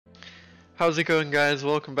How's it going, guys?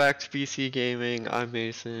 Welcome back to BC Gaming. I'm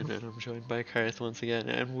Mason, and I'm joined by Karth once again,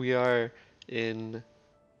 and we are in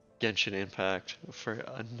Genshin Impact for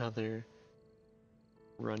another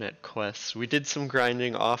run at quests. We did some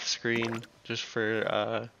grinding off screen just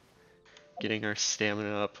for getting our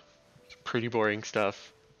stamina up. Pretty boring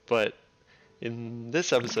stuff, but in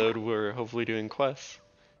this episode, we're hopefully doing quests.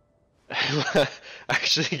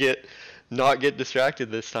 Actually, not get distracted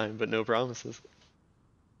this time, but no promises.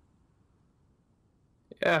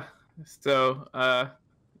 Yeah, so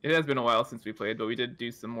it has been a while since we played, but we did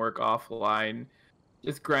do some work offline,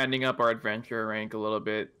 just grinding up our adventure rank a little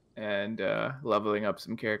bit and leveling up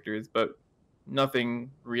some characters, but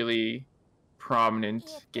nothing really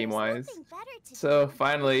prominent game-wise. So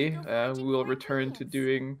finally, we will return to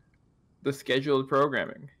doing the scheduled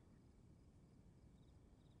programming.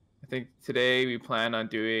 I think today we plan on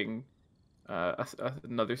doing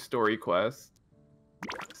another story quest,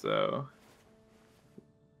 so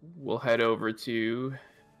we'll head over to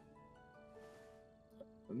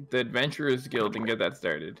the Adventurers Guild and get that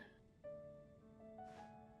started.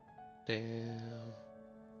 Damn.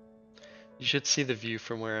 You should see the view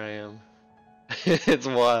from where I am. It's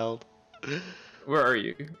wild. Where are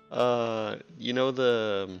you? You know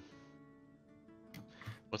the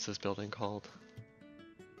what's this building called?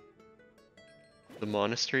 The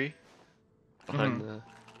monastery behind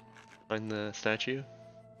the statue.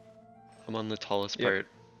 I'm on the tallest part.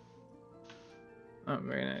 Oh,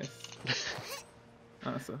 very nice.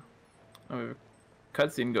 Awesome. Oh, we have a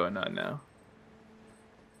cutscene going on now.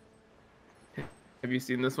 Have you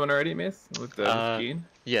seen this one already, Mace? With Gene?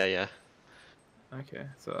 Yeah. Okay,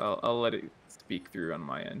 so I'll let it speak through on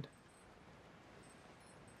my end.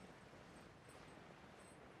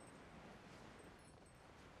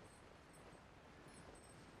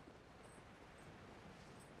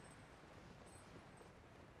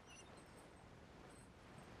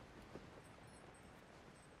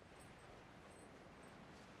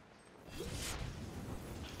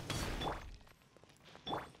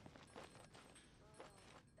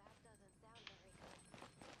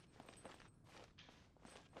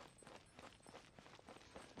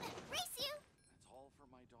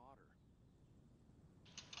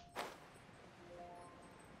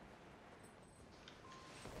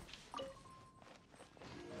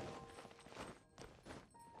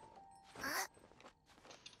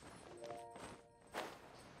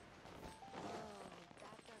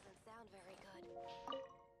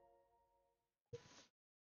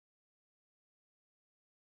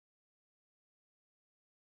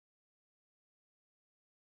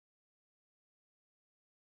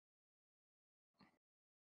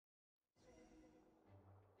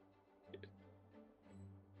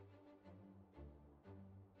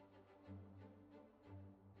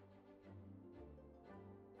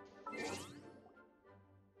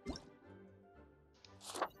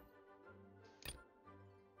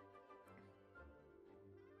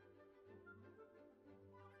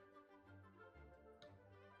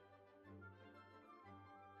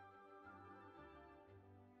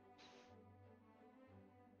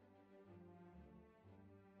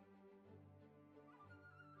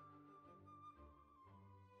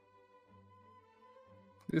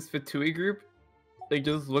 This Fatui group, they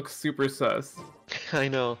just look super sus. I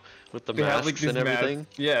know, with the masks and everything.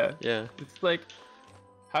 Masks. Yeah. Yeah. It's like,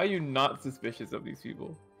 how are you not suspicious of these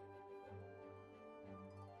people?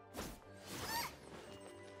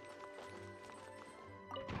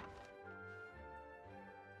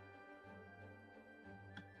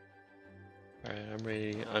 Alright, I'm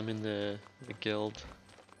ready. I'm in the guild.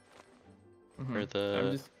 Or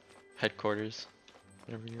the headquarters.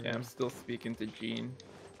 Whatever you're I'm still speaking to Gene.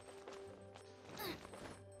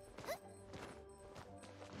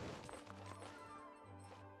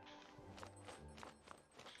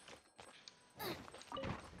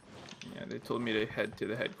 Yeah, they told me to head to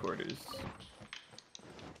the headquarters.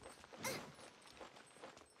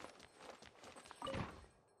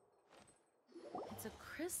 It's a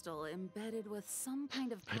crystal embedded with some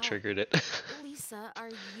kind of power. I triggered it. Lisa, are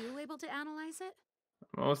you able to analyze it?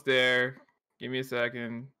 I'm almost there. Give me a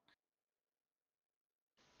second.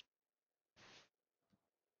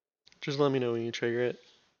 Just let me know when you trigger it.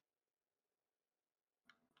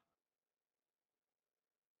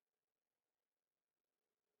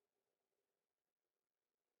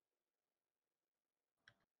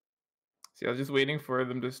 See, I was just waiting for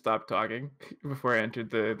them to stop talking before I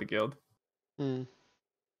entered the guild.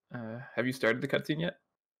 Have you started the cutscene yet?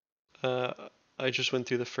 I just went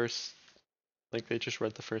through the first, like they just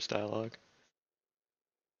read the first dialogue.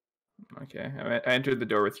 Okay, I entered the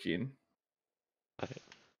door with Gene.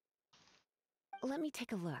 Let me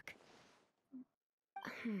take a look.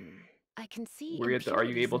 I can see. Are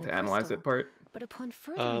you able to analyze that part? But upon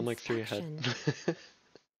further I'm like 3 ahead. inspection,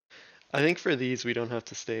 I think for these we don't have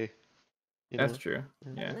to stay. You That's know? true.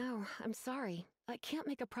 Yeah. no, I'm sorry. I can't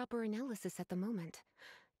make a proper analysis at the moment.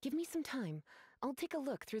 Give me some time. I'll take a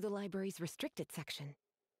look through the library's restricted section.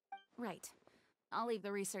 Right. I'll leave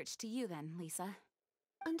the research to you then, Lisa.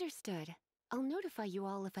 Understood. I'll notify you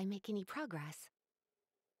all if I make any progress.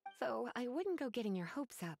 Though I wouldn't go getting your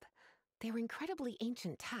hopes up. They're incredibly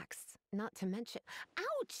ancient texts, not to mention—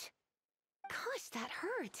 Ouch! Gosh, that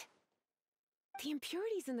hurt! The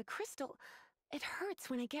impurities in the crystal— it hurts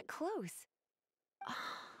when I get close. Ah,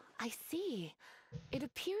 I see. It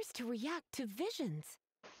appears to react to visions.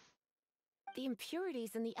 The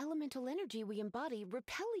impurities and the elemental energy we embody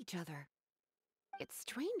repel each other. It's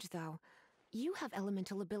strange, though. You have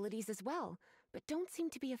elemental abilities as well, but don't seem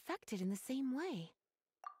to be affected in the same way.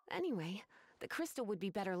 Anyway, the crystal would be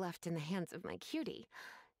better left in the hands of my cutie.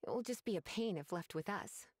 It will just be a pain if left with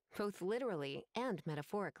us, both literally and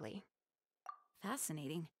metaphorically.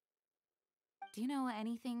 Fascinating. Do you know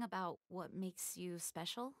anything about what makes you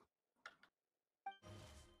special?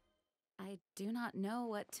 I do not know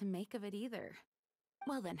what to make of it either.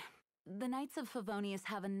 Well then, the Knights of Favonius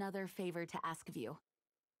have another favor to ask of you.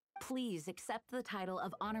 Please accept the title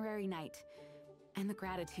of Honorary Knight and the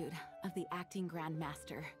gratitude of the Acting Grand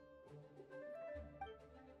Master.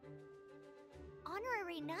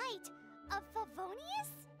 Honorary Knight of Favonius?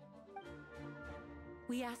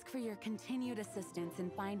 We ask for your continued assistance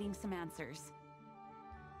in finding some answers.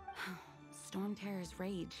 Storm terrors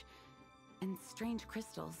rage, and strange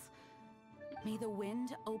crystals. May the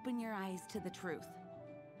wind open your eyes to the truth.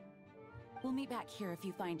 We'll meet back here if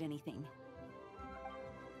you find anything.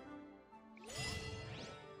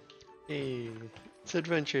 Hey, it's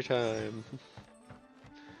adventure time.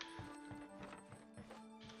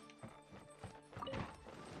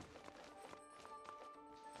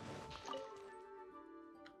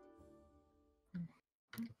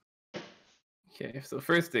 Okay, so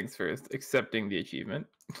first things first, accepting the achievement.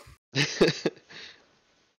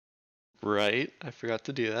 Right, I forgot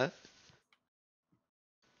to do that.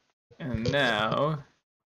 And now,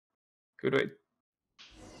 who do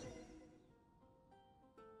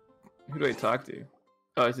I talk to?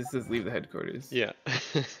 Oh, it just says leave the headquarters. Yeah.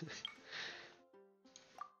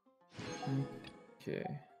 Okay.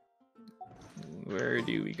 Where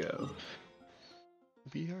do we go?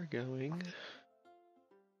 We are going.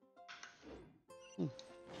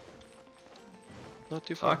 Not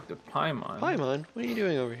too far. Talk to Paimon. Paimon, what are you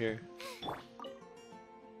doing over here?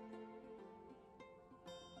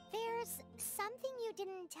 There's something you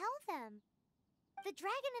didn't tell them. The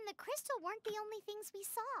dragon and the crystal weren't the only things we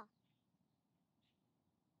saw.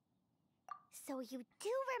 So you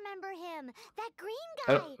do remember him, that green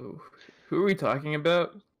guy. Who are we talking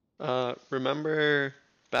about? Remember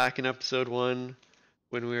back in episode 1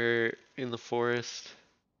 when we were in the forest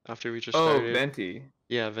after we just Oh, started? Venti.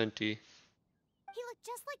 Yeah, Venti. He looked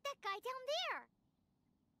just like that guy down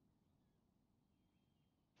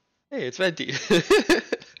there. Hey, it's Venti. See?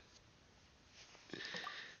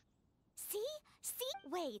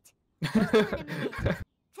 Wait. Hold on a minute.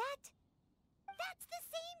 That's the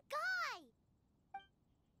same guy.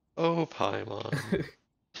 Oh, Paimon.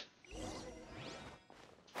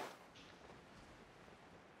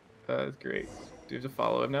 That's great. Do you have to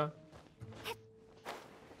follow him now?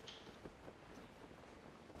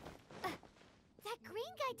 That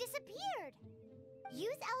green guy disappeared.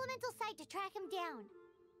 Use elemental sight to track him down.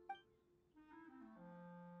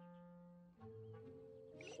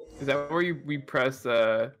 Is that where we press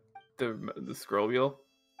the scroll wheel?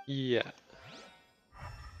 Yeah.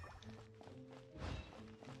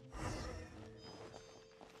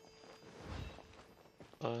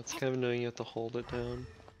 It's kind of annoying you have to hold it down.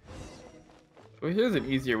 Well, here's an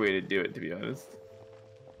easier way to do it, to be honest.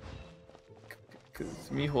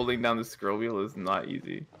 Because me holding down the scroll wheel is not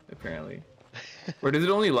easy, apparently. Or does it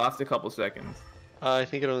only last a couple seconds? I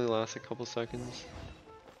think it only lasts a couple seconds.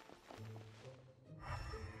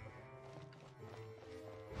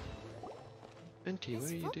 Venti, what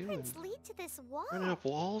are you doing? Footprints lead to this wall. Running up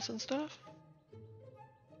walls and stuff?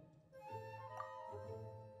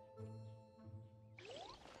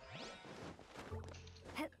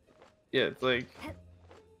 Yeah, it's like...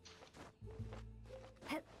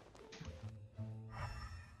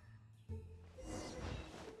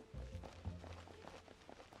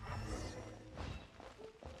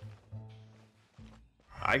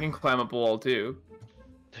 I can climb up a wall too.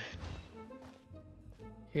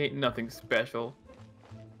 He ain't nothing special.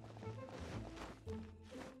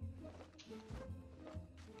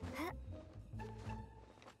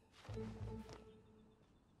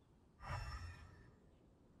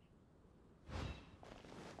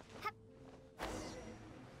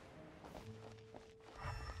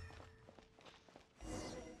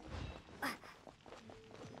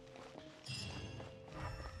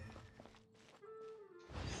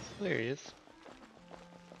 There he is.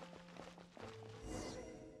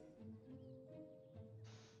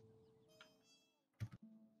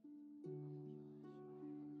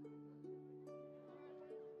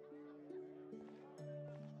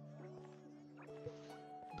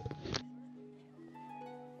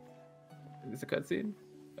 Is this a cutscene?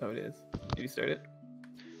 Oh, it is. Did you start it?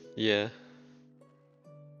 Yeah.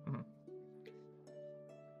 Mhm.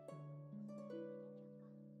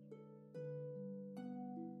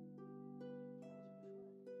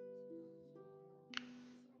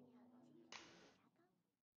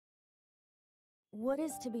 What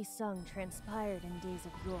is to be sung transpired in days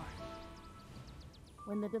of yore,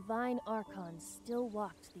 when the divine Archons still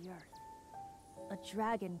walked the earth. A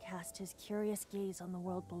dragon cast his curious gaze on the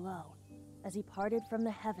world below, as he parted from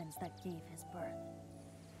the heavens that gave his birth.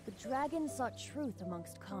 The dragon sought truth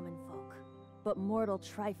amongst common folk, but mortal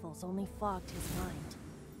trifles only fogged his mind.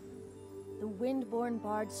 The wind-born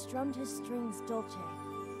bard strummed his strings dolce,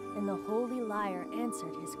 and the holy lyre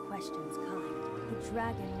answered his questions kind. The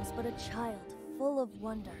dragon was but a child, full of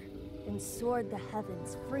wonder, and soared the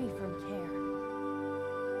heavens free from care.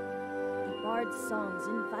 The bard's songs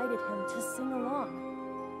invited him to sing along,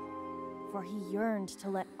 for he yearned to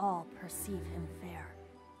let all perceive him fair.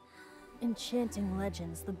 Enchanting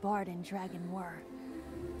legends the bard and dragon were,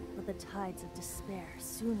 but the tides of despair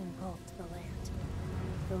soon engulfed the land.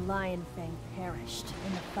 The lion fang perished,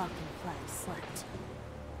 and the falcon flag slept,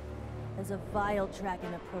 as a vile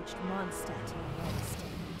dragon approached Mondstadt in a red state.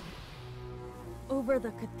 Over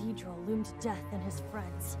the cathedral loomed death and his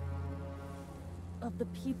friends. Of the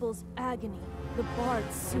people's agony, the bard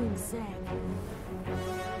soon sang.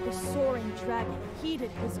 The soaring dragon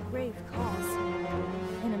heeded his grave cause,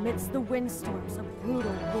 and amidst the windstorms a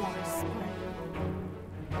brutal war spread.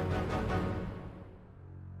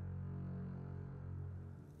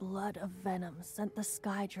 Blood of venom sent the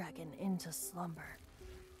sky dragon into slumber,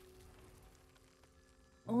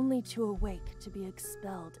 only to awake to be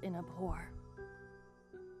expelled in abhor.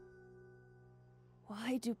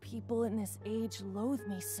 Why do people in this age loathe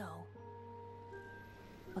me so?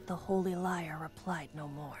 But the holy lyre replied no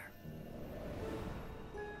more.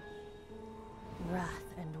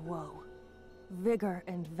 Wrath and woe, vigor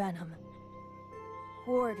and venom,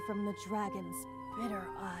 poured from the dragon's bitter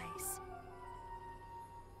eyes.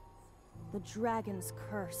 The dragon's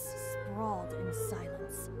curse sprawled in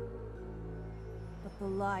silence, but the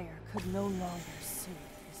lyre could no longer soothe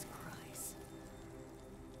his cries.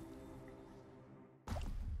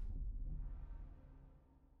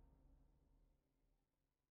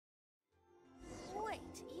 Wait,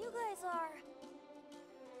 you guys are...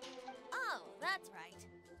 Oh, that's right.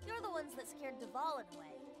 You're the ones that scared Dvalin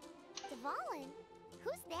away. Dvalin?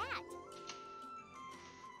 Who's that?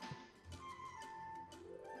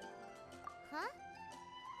 Huh?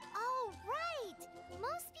 Oh, right!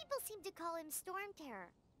 Most people seem to call him Storm Terror.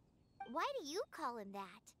 Why do you call him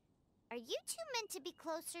that? Are you two meant to be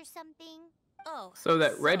close or something? Oh, So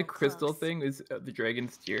that red crystal close. thing is the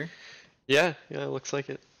dragon's tear. Yeah, it looks like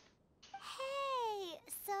it. Hey,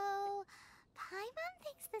 so Paimon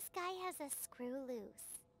thinks this guy has a screw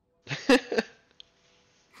loose.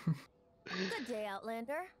 Good day,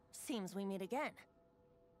 Outlander. Seems we meet again.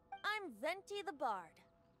 I'm Venti the Bard.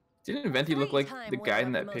 Didn't Venti look like Three-time the guy winner in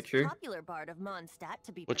of that the picture? Most popular bard of Mondstadt,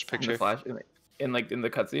 to be Which precise. In the picture? flash, in the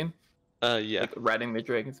cutscene, Yeah. like riding the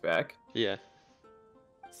dragon's back. Yeah.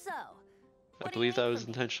 So, I what do believe you that need was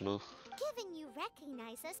from me? intentional. Given you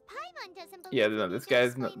recognize us, Paimon doesn't believe Yeah, we no, need this to guy's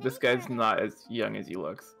explain not. This any guy's further. not as young as he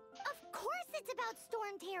looks. Of course it's about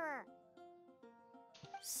Storm Terror!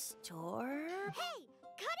 Storm? Hey!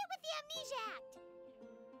 Cut it with the Amnesia Act!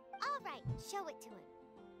 Alright, show it to him.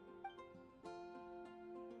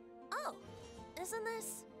 Oh, isn't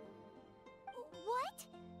this? What?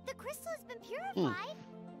 The crystal has been purified?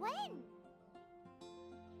 When?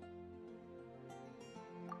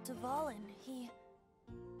 Dvalin,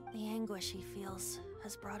 the anguish he feels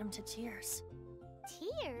has brought him to tears.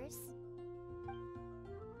 Tears?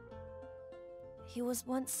 He was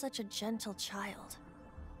once such a gentle child,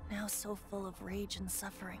 now so full of rage and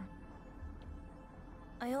suffering.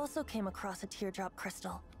 I also came across a teardrop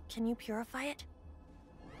crystal. Can you purify it?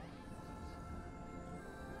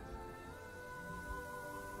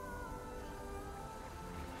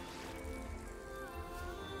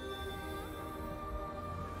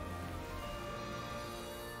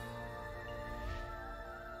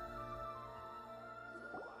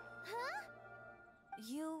 Huh?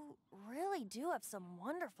 You really do have some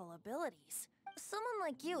wonderful abilities. Someone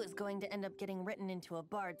like you is going to end up getting written into a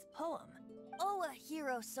bard's poem. Oh, a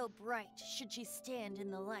hero so bright, should she stand in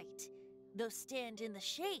the light. Though stand in the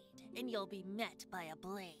shade, and you'll be met by a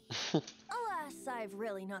blaze. Alas, I've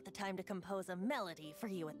really not the time to compose a melody for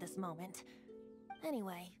you at this moment.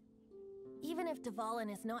 Anyway, even if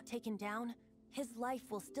Dvalin is not taken down, his life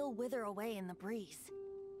will still wither away in the breeze.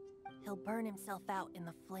 He'll burn himself out in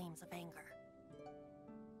the flames of anger.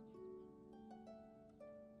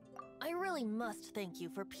 I really must thank you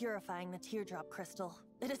for purifying the teardrop crystal.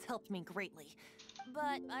 It has helped me greatly.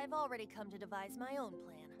 But I've already come to devise my own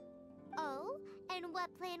plan. Oh, and what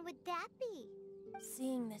plan would that be?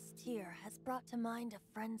 Seeing this tear has brought to mind a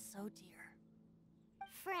friend so dear.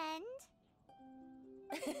 Friend?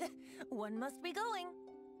 One must be going.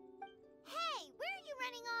 Hey, where are you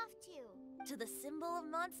running off to? To the symbol of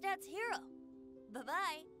Mondstadt's hero.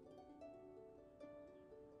 Bye-bye.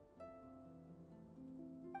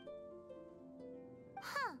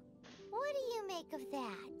 Huh. What do you make of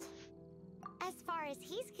that? As far as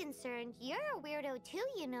he's concerned, you're a weirdo too,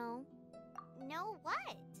 you know. Know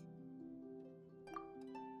what?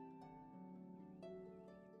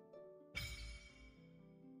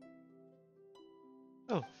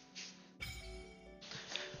 Oh.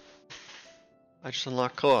 I just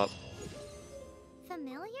unlocked co-op.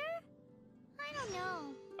 Familiar? I don't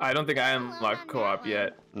know. I don't think I unlocked co-op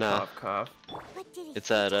yet. Nah. Cough, cough. But did he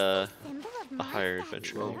It's at the symbol of a higher Mondstadt's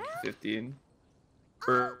adventure Well, hero? 15.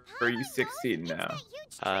 Oh, Or are you Paolo knows 16 it's now? that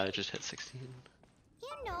huge I tree. just hit 16. You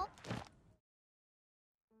know.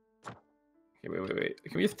 Okay, wait.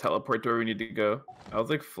 Can we just teleport to where we need to go? I was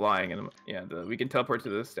like flying, and yeah, we can teleport to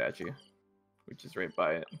the statue, which is right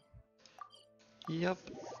by it. Yep.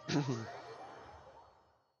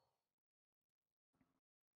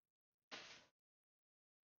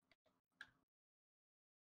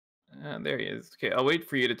 There he is. Okay, I'll wait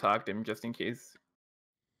for you to talk to him just in case.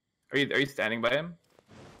 Are you standing by him?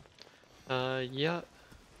 Yeah.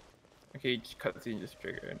 Okay, cutscene just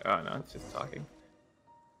triggered. Oh no, it's just talking.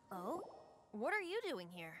 Oh? What are you doing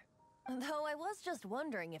here? Though I was just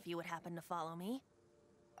wondering if you would happen to follow me.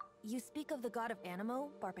 You speak of the god of Animo,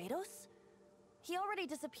 Barbados? He already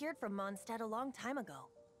disappeared from Mondstadt a long time ago.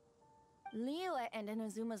 Liyue and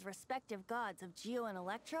Inazuma's respective gods of Geo and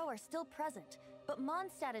Electro are still present, but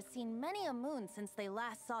Mondstadt has seen many a moon since they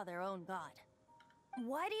last saw their own god.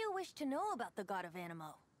 Why do you wish to know about the god of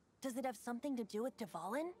Animo? Does it have something to do with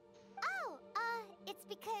Dvalin? Oh, it's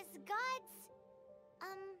because gods,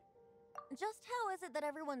 Just how is it that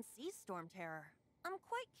everyone sees Storm Terror? I'm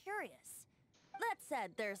quite curious. That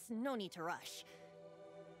said, there's no need to rush.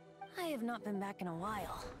 I have not been back in a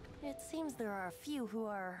while. It seems there are a few who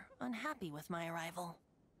are unhappy with my arrival.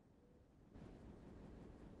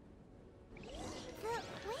 the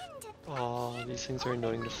wind. Oh, these things are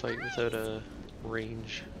annoying to fight without a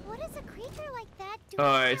range. What does a creature like that do? Oh,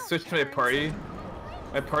 I without switched my arms? party.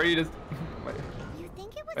 My party does. You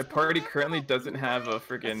think it was My party bad currently that doesn't have a his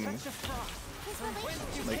friggin' relationship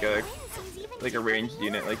like with a wind seems even like a deeper ranged than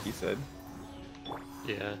unit, yours. like you said.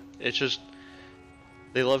 Yeah, it's just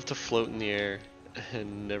they love to float in the air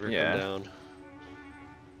and never Yeah. come down.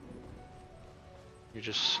 You're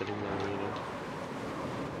just sitting there waiting.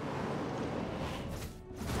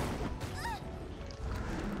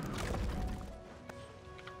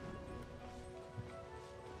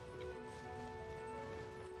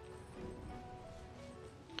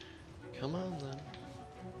 Come on then.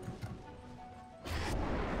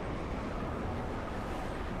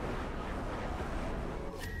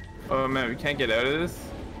 Oh man, we can't get out of this.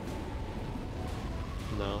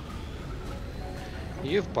 No.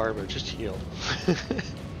 You have Barbara, just heal.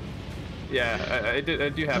 Yeah, I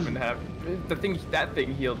do happen to have that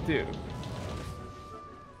thing healed too.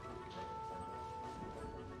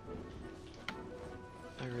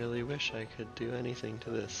 I really wish I could do anything to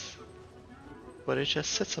this. But it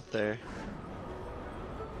just sits up there.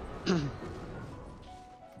 This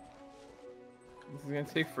is gonna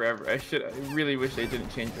take forever. I really wish they didn't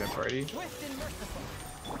change my party.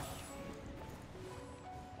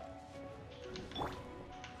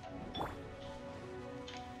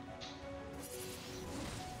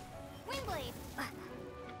 Windblade.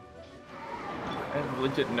 I have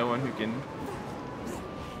legit no one who can.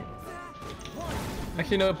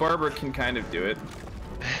 Actually, no, Barbara can kind of do it.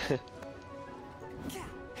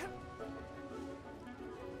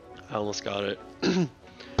 I almost got it.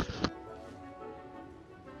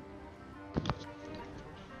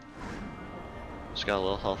 Just got a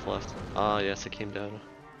little health left. Ah, yes, it came down.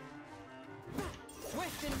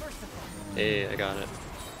 Hey, I got it.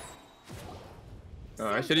 Oh,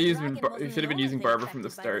 I Seems should the have used. dragon I wasn't should have been the using only thing Barbara from the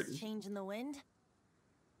affected by start. this change in the wind.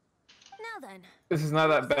 Now then, This is not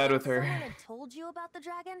that bad with her. someone had told you about the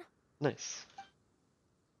dragon? Nice.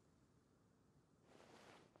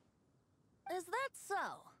 Is that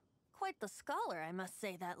so? Quite the scholar, I must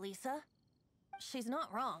say that, Lisa. She's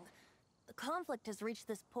not wrong. The conflict has reached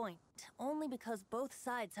this point only because both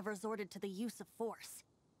sides have resorted to the use of force.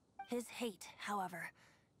 His hate, however,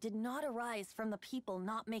 did not arise from the people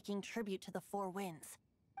not making tribute to the Four Winds.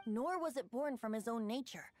 Nor was it born from his own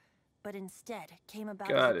nature, but instead came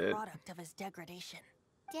about as a product of his degradation.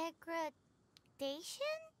 Degradation?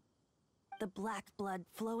 The black blood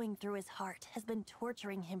flowing through his heart has been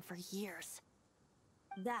torturing him for years.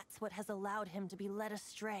 That's what has allowed him to be led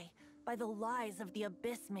astray by the lies of the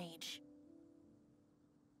Abyss Mage.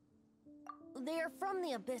 They are from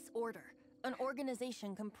the Abyss Order, an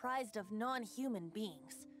organization comprised of non-human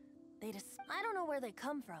beings. I don't know where they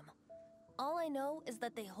come from. All I know is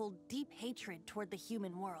that they hold deep hatred toward the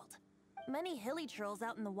human world. Many hilly trolls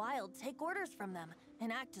out in the wild take orders from them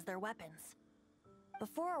and act as their weapons.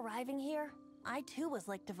 Before arriving here, I too was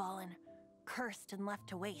like Dvalin, cursed and left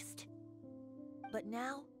to waste. But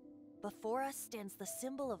now, before us stands the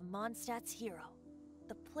symbol of Mondstadt's hero,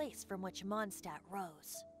 the place from which Mondstadt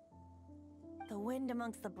rose. The wind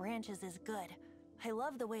amongst the branches is good. I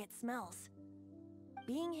love the way it smells.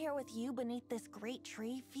 Being here with you beneath this great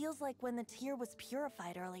tree feels like when the tear was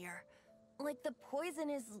purified earlier. Like the poison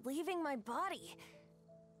is leaving my body.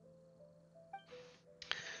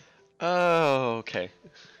 Oh, okay.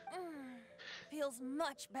 Feels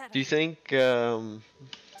much better. Do you think, So,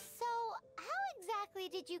 how exactly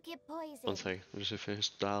did you get poisoned? One second, I'm just finish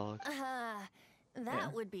the dialogue.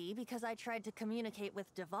 That would be because I tried to communicate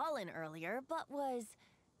with Dvalin earlier, but was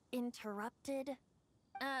interrupted.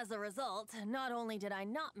 As a result, not only did I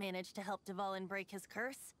not manage to help Dvalin break his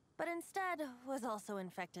curse, but instead was also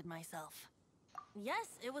infected myself.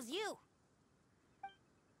 Yes, it was you.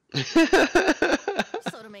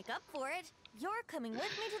 So to make up for it, you're coming with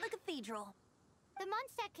me to the cathedral. The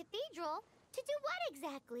Mondstadt Cathedral? To do what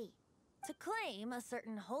exactly? To claim a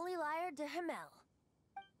certain holy lyre de Himmel.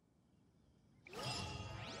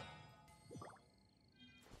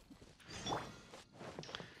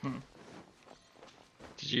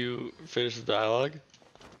 Did you finish the dialogue?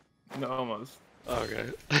 No, almost. Oh,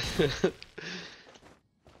 okay.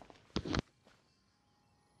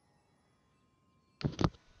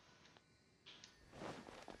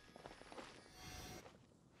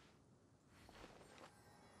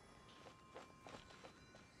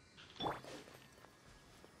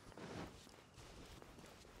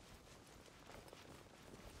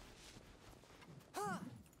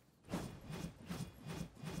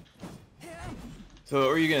 So what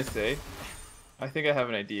were you gonna say? I think I have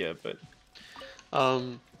an idea, but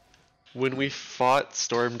when we fought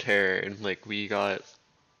Storm Terror and like we got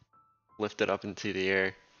lifted up into the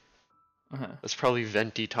air, that's probably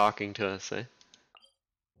Venti talking to us, eh?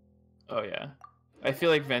 Oh yeah, I feel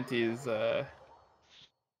like Venti is a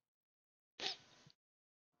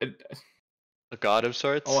god of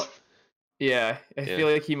sorts. Yeah, I feel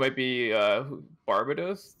like he might be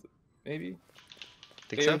Barbados, maybe.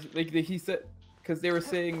 Think so? Like he said, because they were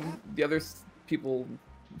saying the other people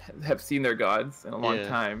have seen their gods in a long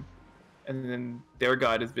time, and then their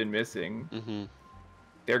god has been missing.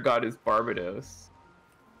 Their god is Barbados.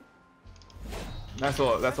 That's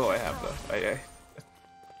all I have though.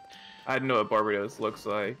 I don't know what Barbados looks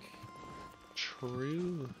like.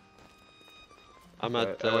 True. I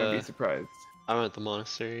wouldn't be surprised. I'm at the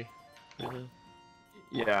monastery right now.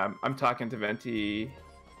 Yeah, I'm talking to Venti.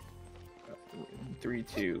 3,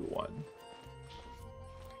 2, 1.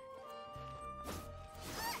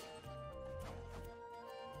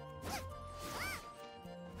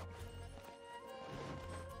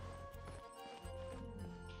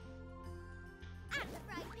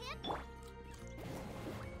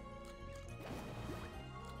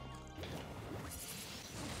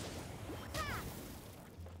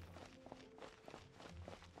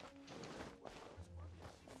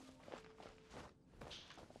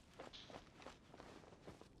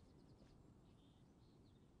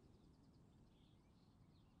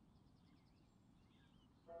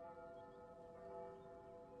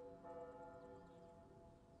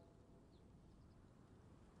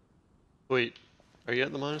 Wait, are you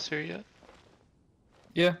at the monastery yet?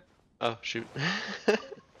 Yeah. Oh shoot.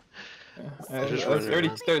 I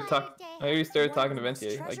already started talking to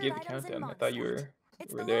Venti. I gave the countdown. I thought you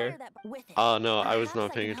were there. Oh no, I was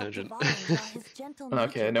not paying attention.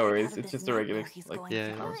 Okay, no worries. It's just a regular Will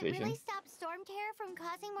conversation. it really stop Storm Terror from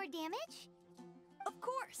causing more damage? Of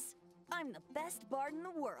course! I'm the best bard in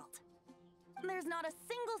the world. There's not a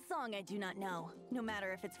single song I do not know, no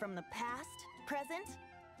matter if it's from the past, present,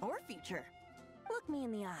 or future. Look me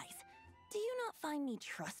in the eyes. Do you not find me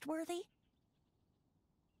trustworthy?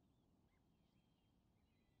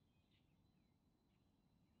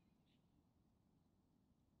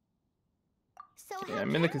 So Yeah, how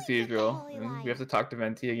I'm in the can we get cathedral, Holy and we Lyre? have to talk to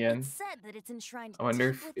Venti again. It's said that it's enshrined I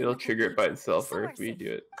wonder deep if within it'll the trigger it by cathedral, itself or somewhere if we safe.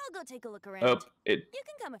 do it. I'll go take a look around. Oh, it. You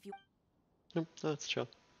can come if you. Nope, that's chill.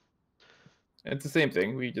 It's the same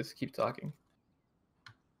thing. We just keep talking.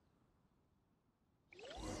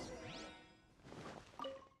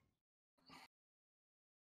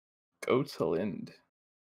 Go to Lind.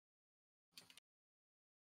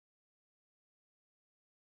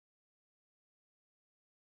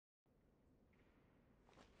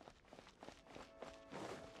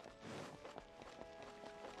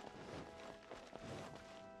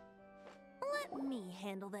 Let me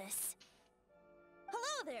handle this.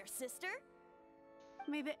 Hello there, sister.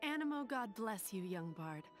 May the Animo god bless you, young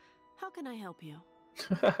bard. How can I help you?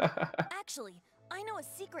 Actually, I know a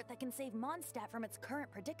secret that can save Mondstadt from its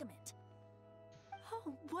current predicament.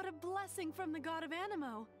 Oh, what a blessing from the god of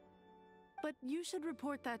Animo! But you should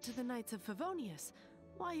report that to the Knights of Favonius.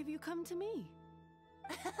 Why have you come to me?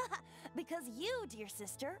 Because you, dear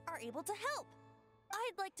sister, are able to help.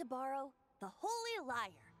 I'd like to borrow the Holy Lyre.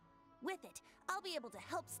 With it, I'll be able to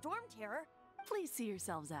help Storm Terror. Please see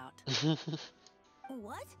yourselves out.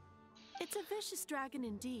 What? It's a vicious dragon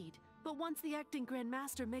indeed, but once the acting Grand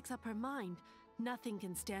Master makes up her mind, nothing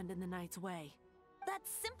can stand in the Knight's way. That's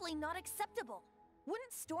simply not acceptable.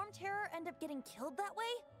 Wouldn't Storm Terror end up getting killed that way?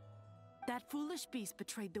 That foolish beast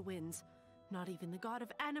betrayed the winds. Not even the god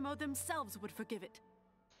of Animo themselves would forgive it.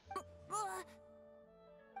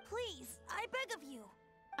 Please, I beg of you.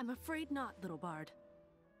 I'm afraid not, little bard.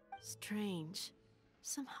 Strange.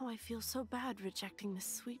 Somehow I feel so bad rejecting this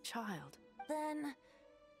sweet child. Then,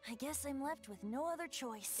 I guess I'm left with no other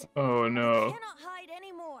choice. Oh I no. cannot hide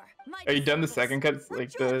anymore. My Are you done the disciples, second cut,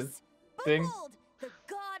 like the rejoice! thing? Behold, the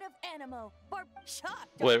god of Animo.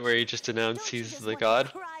 What, where he just announced Don't you he's just the want to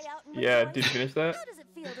god? cry out in Yeah, rejoice? did you finish that? How does it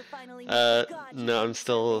feel to finally meet the god you've No, I'm been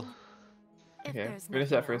still... serving? If Okay, there's finish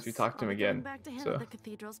that nothing first, we else, talk to him I'll be going again, back to handle so. the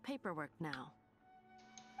cathedral's paperwork now.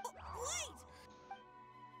 Wait!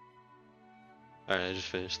 Alright, I just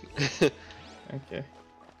finished. Okay.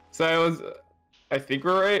 So I think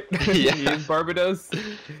we're right. Yeah. He is Barbados.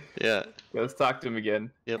 Yeah. Let's talk to him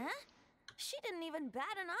again. Yep. Huh? She didn't even bat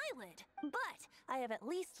an eyelid. But I have at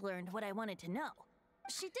least learned what I wanted to know.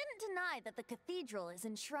 She didn't deny that the cathedral is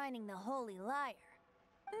enshrining the Holy Lyre.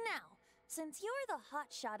 Now, since you're the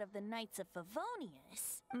hotshot of the Knights of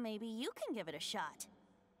Favonius, maybe you can give it a shot.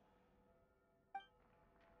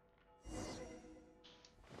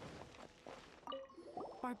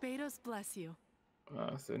 Barbados bless you.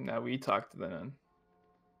 So now we talk to the nun.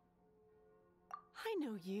 I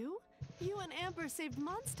know you. You and Amber saved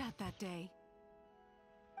Mondstadt that day.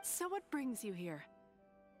 So what brings you here?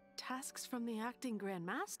 Tasks from the acting Grand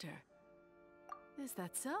Master? Is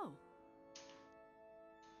that so?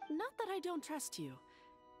 Not that I don't trust you.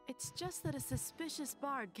 It's just that a suspicious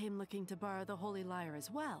bard came looking to borrow the Holy Lyre as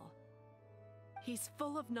well. He's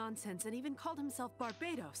full of nonsense and even called himself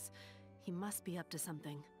Barbados. He must be up to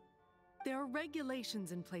something. There are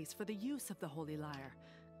regulations in place for the use of the Holy Lyre.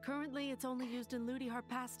 Currently, it's only used in Ludi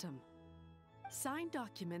Harpastum. Signed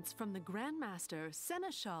documents from the Grand Master,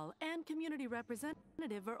 Seneschal, and Community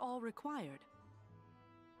Representative are all required.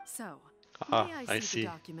 So, may I see the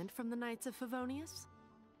document from the Knights of Favonius?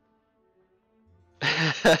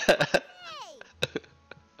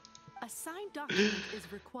 A signed document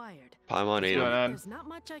is required. Paimon ate him. There's not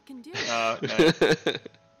much I can do. No.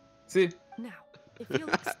 See, Now, if you'll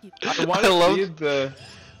excuse I want to see the...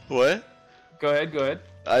 What? Go ahead.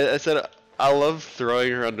 I said I love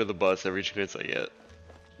throwing her under the bus every chance I get.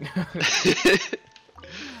 It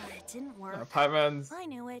didn't work. Paimon's I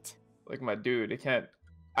knew it. like my dude. I can't...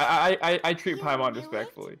 I treat You Paimon knew it?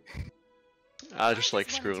 respectfully. I just like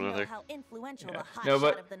wanted screwing to with know her. how influential Yeah. the No, hotshot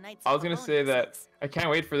but of the Knights I of was gonna say Favonius that is. I can't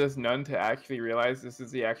wait for this nun to actually realize this is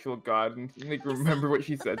the actual god and like remember what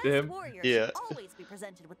she said to The him. best warrior Yeah. should always be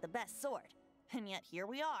presented with the best sword. And yet here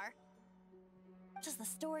we are. Does the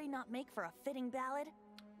story not make for a fitting ballad?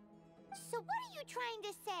 So what are you trying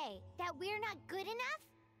to say? That we're not good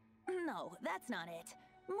enough? No, that's not it.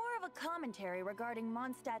 More of a commentary regarding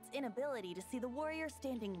Mondstadt's inability to see the warrior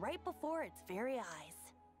standing right before its very eyes.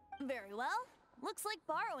 Very well. Looks like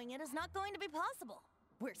borrowing it is not going to be possible.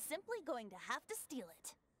 We're simply going to have to steal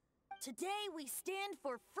it. Today we stand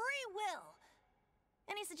for free will.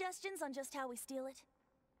 Any suggestions on just how we steal it?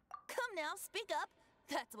 Come now, speak up.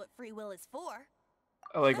 That's what free will is for.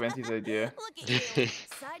 I like Venti's idea. Look at you,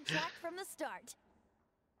 sidetracked from the start.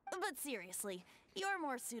 But seriously, you're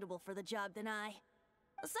more suitable for the job than I.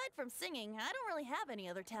 Aside from singing, I don't really have any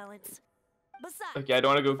other talents. Besides, Okay, I don't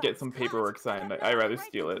want to go if I get was some caught, paperwork I signed. don't I'd know rather the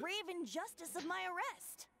steal right it. grave injustice of my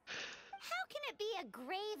arrest. How can it be a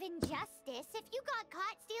grave injustice if you got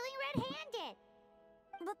caught stealing red-handed?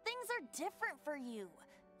 But things are different for you.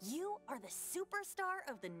 You are the superstar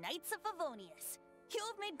of the Knights of Favonius. You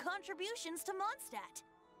have made contributions to Mondstadt.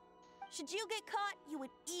 Should you get caught, you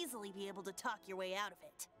would easily be able to talk your way out of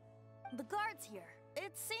it. The guards here,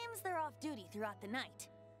 it seems they're off duty throughout the night.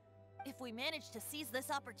 If we manage to seize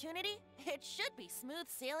this opportunity, it should be smooth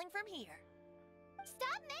sailing from here.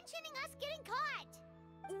 Stop mentioning us getting caught!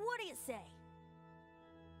 What do you say?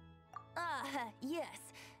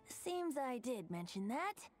 Yes. Seems I did mention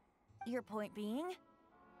that. Your point being?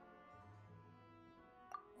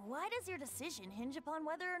 Why does your decision hinge upon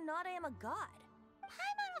whether or not I am a god?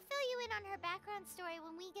 Paimon will fill you in on her background story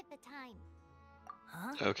when we get the time.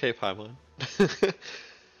 Huh? Okay, Paimon.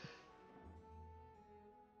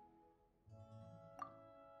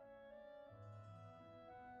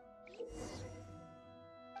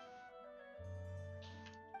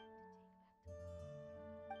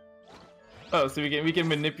 Oh, so we can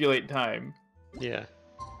manipulate time. Yeah.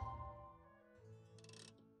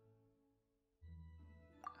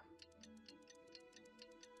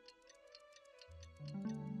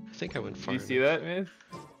 I think I went Do far you see enough. that, Myth?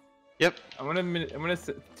 Yep. I'm gonna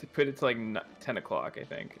put it to like 10 o'clock. I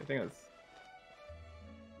think that's.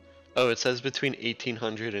 Oh, it says between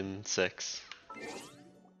 1800 and 6.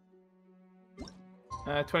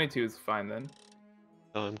 22 is fine then.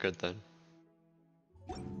 Oh, I'm good then.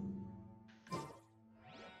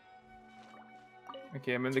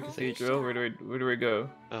 Okay, I'm in the cathedral. Where do I go?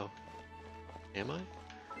 Oh. Am I?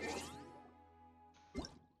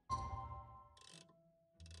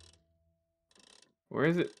 Where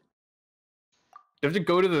is it? Do I have to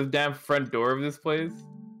go to the damn front door of this place?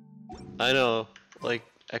 I know. Like,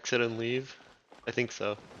 exit and leave? I think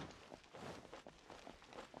so.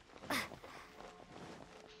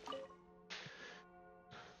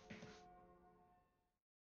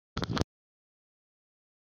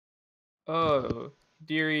 Oh,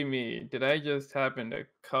 dearie me. Did I just happen to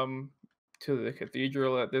come to the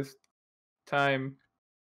cathedral at this time?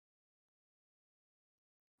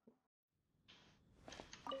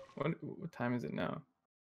 What time is it now?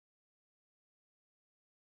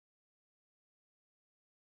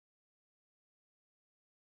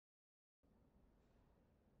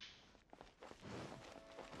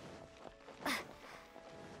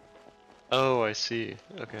 Oh, I see.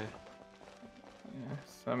 Okay. Yeah,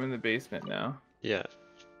 so I'm in the basement now. Yeah.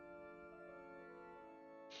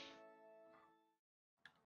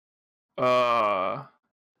 So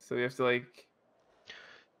we have to like.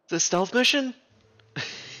 The stealth mission?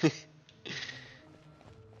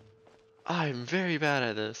 I'm very bad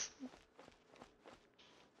at this.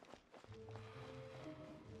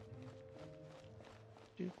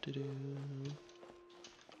 Doo-doo-doo.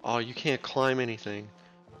 Oh, you can't climb anything.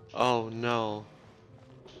 Oh no.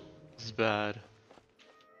 This is bad.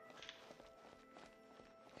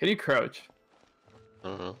 How do you crouch? I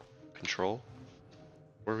don't know. Control?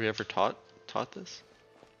 Were we ever taught this?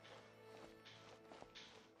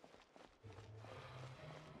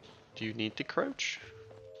 Do you need to crouch?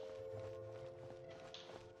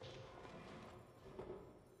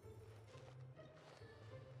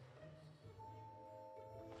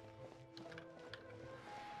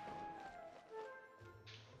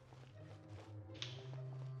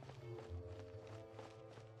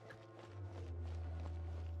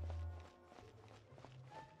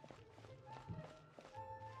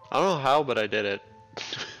 I don't know how, but I did it.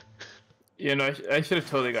 You know, I should have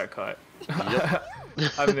totally got caught. Yep.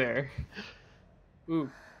 I'm there.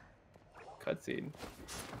 Ooh. Cutscene.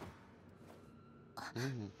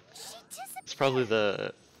 It's probably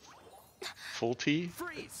the full T?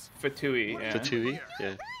 Fatui, yeah. Fatui?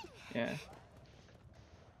 Yeah. Yeah.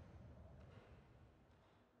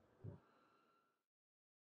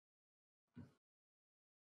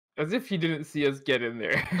 As if he didn't see us get in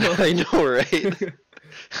there. I know, right?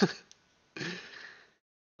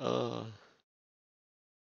 Oh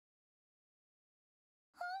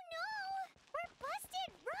no! We're busted!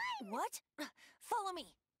 Run! What? Follow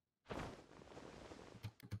me.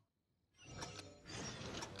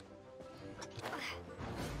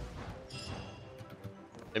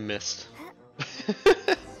 I missed.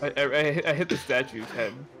 I hit the statue's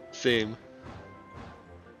head. Same.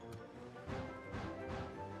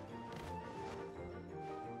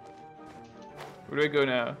 Where do I go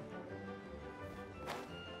now?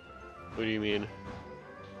 What do you mean?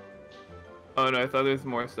 Oh no, I thought there was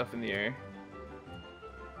more stuff in the air.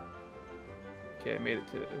 Okay, I made it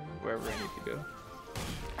to wherever I need to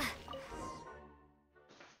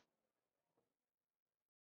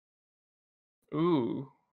go.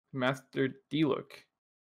 Ooh, Master D-Look.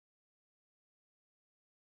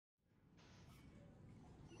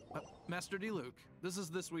 Master Diluc, this is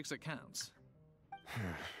this week's accounts.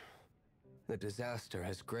 The disaster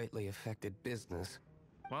has greatly affected business.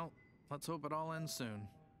 Well, let's hope it all ends soon.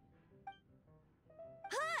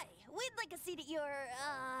 Hi! We'd like a seat at your,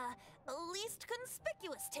 least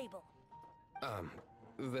conspicuous table.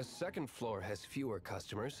 The second floor has fewer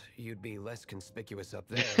customers. You'd be less conspicuous up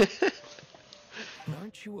there.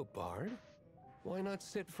 Aren't you a bard? Why not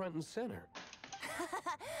sit front and center?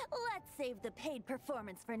 Let's save the paid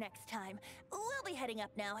performance for next time. We'll be heading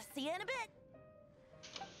up now. See you in a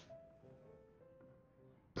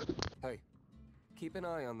bit. Hey, keep an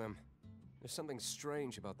eye on them. There's something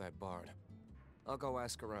strange about that bard. I'll go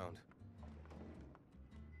ask around.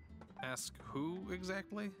 Ask who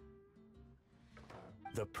exactly?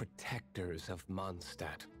 The protectors of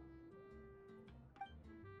Mondstadt.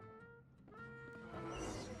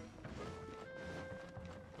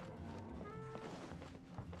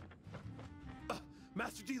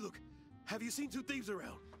 Master Diluc, have you seen two thieves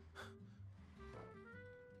around?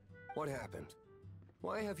 What happened?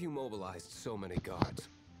 Why have you mobilized so many guards?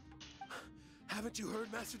 Haven't you heard,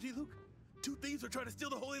 Master Diluc? Two thieves are trying to steal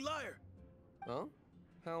the Holy Lyre. Oh?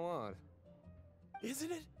 How odd.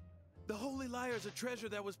 Isn't it? The Holy Lyre is a treasure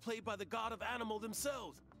that was played by the god of animal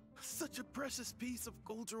themselves. Such a precious piece of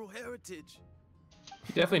cultural heritage.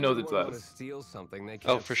 He definitely knows it's Want to us. steal something they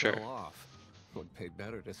can't for show sure. off. Would pay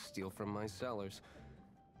better to steal from my cellars.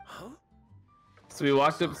 Huh? So we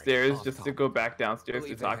walked Sorry, upstairs off just to topic. go back downstairs to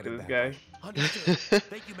Believe talk to they this headed guy. Understood.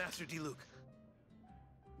 Thank you, Master Diluc.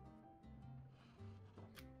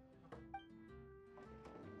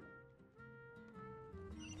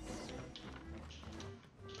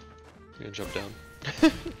 You're gonna jump down.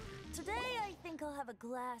 Today, I think I'll have a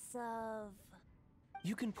glass of...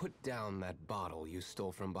 You can put down that bottle you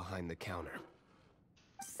stole from behind the counter.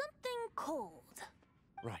 something cold.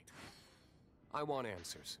 Right. I want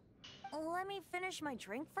answers. Let me finish my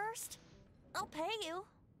drink first. I'll pay you.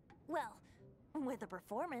 Well, with a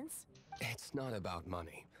performance. It's not about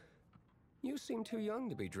money. You seem too young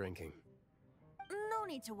to be drinking. No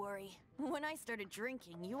need to worry. When I started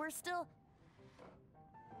drinking, you were still...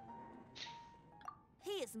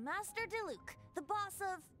 He is Master Diluc, the boss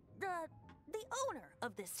of... the owner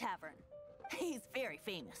of this tavern. He's very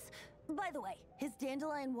famous. By the way, his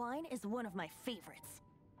dandelion wine is one of my favorites.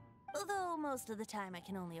 Although most of the time I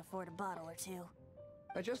can only afford a bottle or two.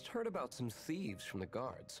 I just heard about some thieves from the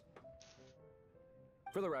guards.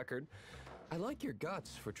 For the record, I like your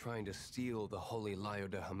guts for trying to steal the Holy Lyre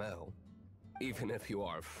de Hamel. Even if you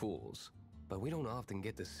are fools. But we don't often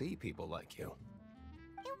get to see people like you.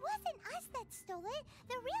 It wasn't us that stole it.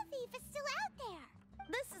 The real thief is still out there.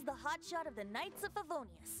 This is the hotshot of the Knights of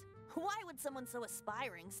Favonius. Why would someone so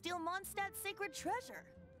aspiring steal Mondstadt's sacred treasure?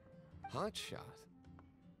 Hotshot?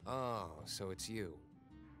 Oh, so it's you.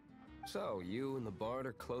 So, you and the bard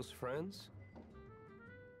are close friends?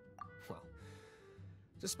 Well,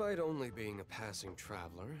 despite only being a passing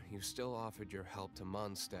traveler, you still offered your help to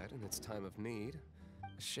Mondstadt in its time of need.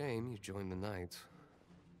 A shame you joined the Knights.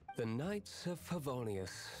 The Knights of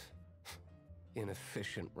Favonius.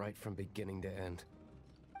 Inefficient right from beginning to end.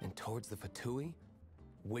 And towards the Fatui,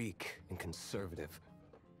 weak and conservative.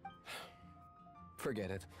 Forget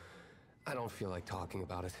it. I don't feel like talking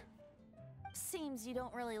about it. Seems you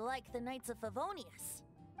don't really like the Knights of Favonius.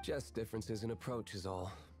 Just differences in approach is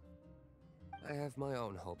all. I have my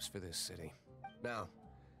own hopes for this city. Now,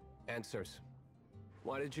 answers.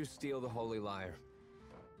 Why did you steal the Holy Lyre?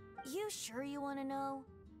 You sure you want to know?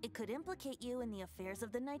 It could implicate you in the affairs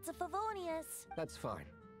of the Knights of Favonius. That's fine.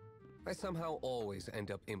 I somehow always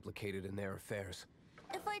end up implicated in their affairs.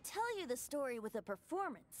 If I tell you the story with a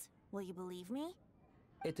performance, will you believe me?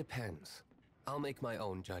 It depends. I'll make my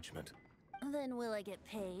own judgment. Then will I get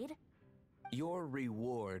paid? Your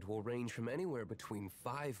reward will range from anywhere between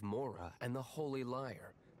 5 mora and the Holy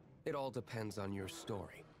Lyre. It all depends on your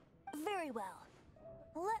story. Very well.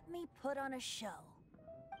 Let me put on a show.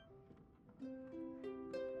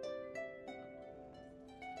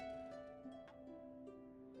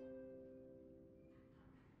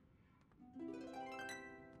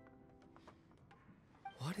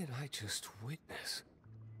 What did I just witness?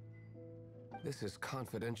 This is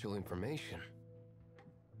confidential information.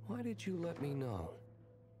 Why did you let me know?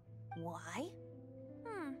 Why?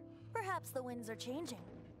 Perhaps the winds are changing.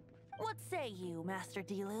 What say you, Master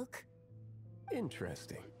Diluc?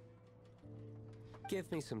 Interesting. Give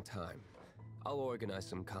me some time. I'll organize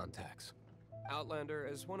some contacts. Outlander,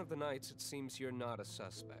 as one of the knights, it seems you're not a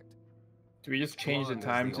suspect. Do we just change the Long as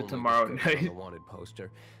time the to only tomorrow description on night? the wanted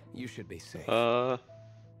poster, you should be safe. I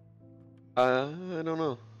don't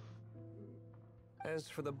know. As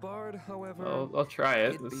for the bard, however, I'll try it.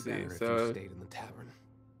 it'd Let's be see. better if So you stayed in the tavern.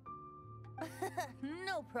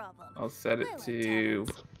 No problem. I'll set I it like to.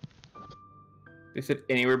 taverns. They said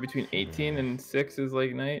anywhere between 18 and 6 is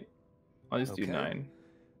like night. I'll just do Okay. 9.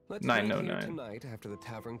 Let's 9, meet no, here 9. tonight after the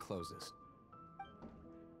tavern closes.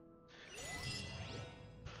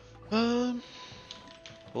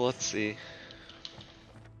 Well, let's see.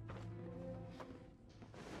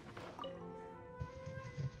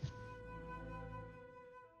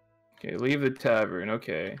 Okay, leave the tavern.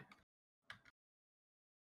 Okay.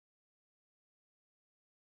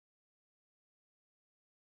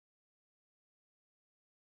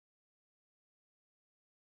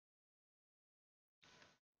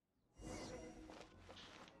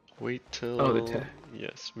 Wait till Oh, the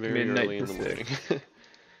yes, very midnight early in the to morning. 6.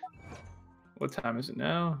 What time is it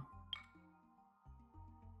now?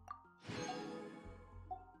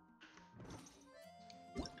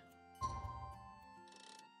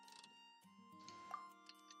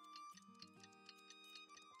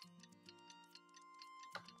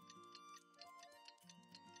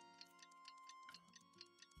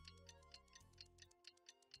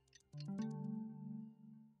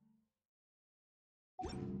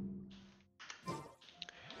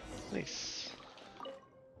 Nice.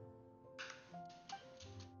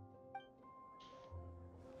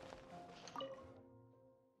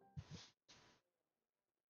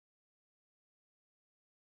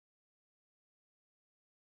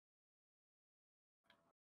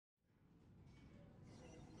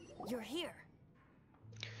 You're here.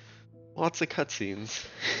 Lots of cutscenes.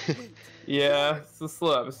 Wait. Yeah, it's a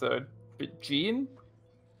slow episode. But Jean?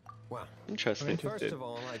 Wow. Interesting. First of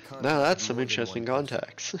all, I contacted Now that's some more than interesting one person.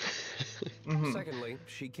 contacts. Mhm. Secondly,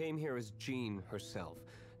 she came here as Jean herself,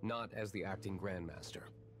 not as the acting grandmaster.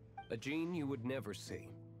 A Jean you would never see,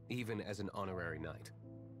 even as an honorary knight.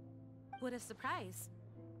 What a surprise.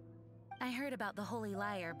 I heard about the Holy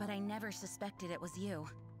Lyre, but I never suspected it was you.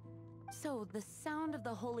 So, the sound of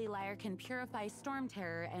the Holy Lyre can purify Storm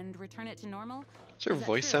Terror and return it to normal? Does her Is that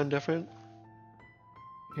voice true? sound different?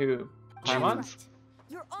 Who? That's Paimon? right.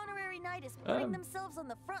 Your honorary knight is putting Um, themselves on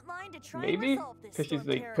the front line to try Maybe? and resolve this Because she's Storm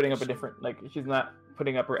like Terror putting up a issue. different, like, she's not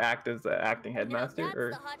putting up her act as the acting Now headmaster that's or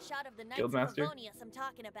the hot shot of the Knights of guildmaster. Favonius I'm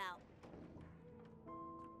talking about.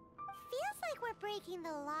 Feels like we're breaking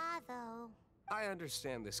the law, though. I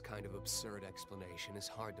understand this kind of absurd explanation is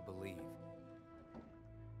hard to believe.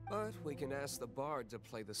 But we can ask the bard to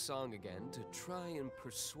play the song again to try and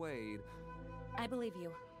persuade... I believe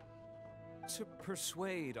you. To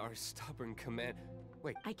persuade our stubborn command...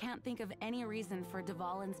 Wait, I can't think of any reason for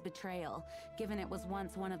Dvalin's betrayal, given it was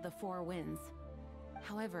once one of the Four Winds.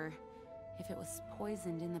 However, if it was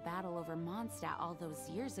poisoned in the battle over Mondstadt all those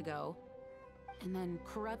years ago, and then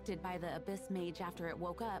corrupted by the Abyss Mage after it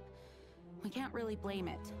woke up, we can't really blame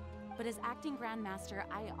it. But as acting Grandmaster,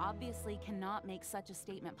 I obviously cannot make such a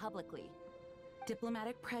statement publicly.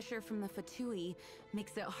 Diplomatic pressure from the Fatui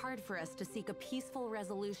makes it hard for us to seek a peaceful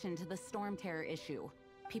resolution to the Storm Terror issue.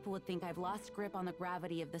 People would think I've lost grip on the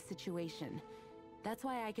gravity of the situation. That's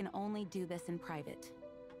why I can only do this in private.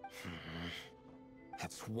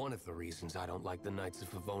 that's one of the reasons I don't like the Knights of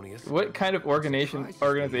Favonius. What kind of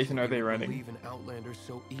organization are they You running? believe in Outlanders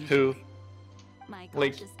so easily. Who? My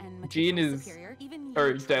Like, cautious and Jean meticulous is, superior, even you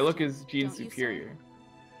or trust Diluc him, is Jean's don't you, sir? superior.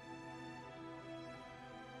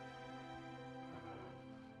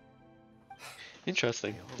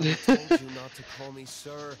 Interesting. I told you not to call me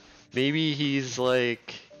sir. Maybe he's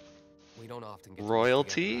like We don't often get to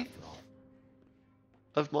royalty work together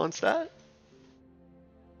of Mondstadt?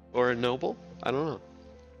 Or a noble? I don't know.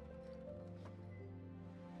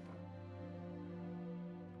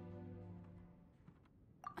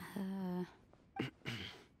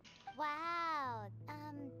 Wow,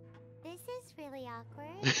 this is really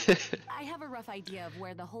awkward. I have a rough idea of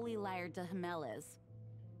where the Holy Lyre de Himmel is.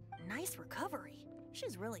 Nice recovery.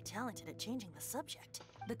 She's really talented at changing the subject.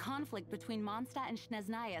 The conflict between Mondstadt and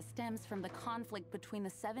Snezhnaya stems from the conflict between the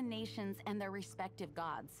Seven Nations and their respective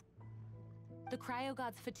gods. The Cryo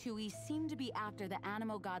Gods Fatui seem to be after the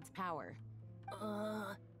Animo God's power.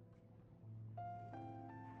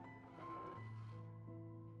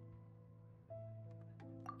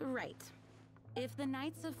 Right. If the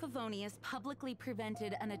Knights of Favonius publicly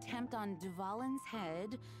prevented an attempt on Dvalin's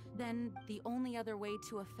head, then the only other way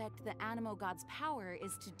to affect the Animo God's power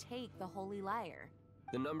is to take the Holy Lyre.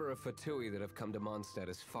 The number of Fatui that have come to Mondstadt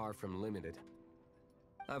is far from limited.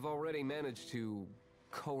 I've already managed to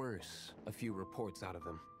coerce a few reports out of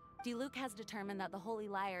them. Diluc has determined that the Holy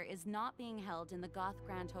Lyre is not being held in the Goth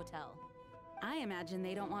Grand Hotel. I imagine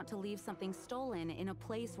they don't want to leave something stolen in a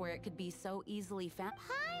place where it could be so easily found.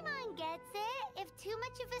 Paimon gets it. If too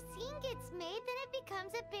much of a scene gets made, then it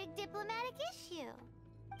becomes a big diplomatic issue.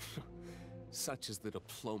 Such is the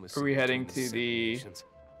diplomacy. Are we heading between to the civilizations.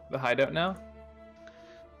 hideout now?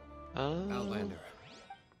 Outlander?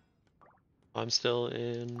 I'm still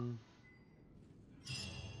in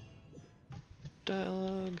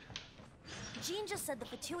dialogue. Jean just said the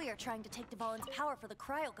Fatui are trying to take Dvalin's power for the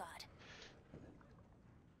Cryo God.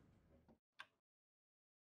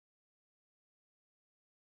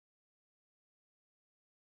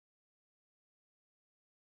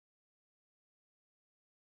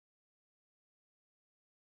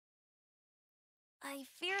 I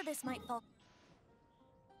fear this might fall.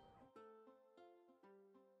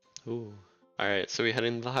 Ooh. Alright, so we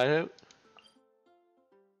heading to the hideout?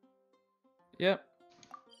 Yep.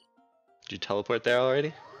 Did you teleport there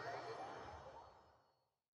already?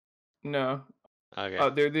 No. Okay. Oh,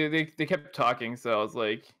 they kept talking, so I was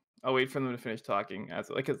like, I'll wait for them to finish talking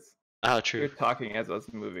as like it's Oh, they're true. talking as I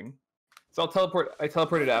was moving. So I'll teleport. I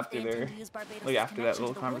teleported after They there, intend to use Barbados' like after that connection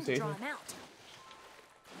little to the wound to draw conversation. him out.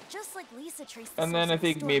 Just like Lisa traced the And then source I of the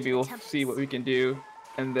think storm maybe to the we'll tempest. see what we can do,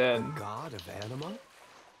 and The then god of anima?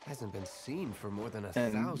 Hasn't been seen for more than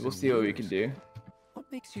 1,000 we'll see what we years. can do.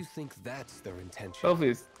 What makes you think that's their intention? Hopefully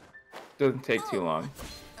it doesn't take too long.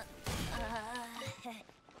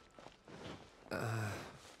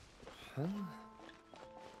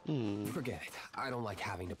 Forget it. I don't like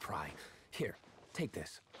having to pry. Here, take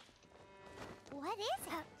this. What is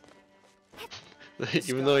it?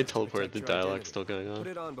 Even though I Disguise to teleported, protect the your dialogue's identity. still going Put on.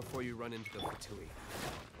 it on before you run into the Fatui.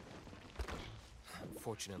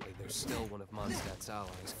 Unfortunately, there's still one of Mondstadt's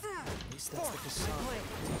allies. At least that's the facade.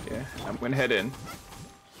 Yeah, I'm gonna head in.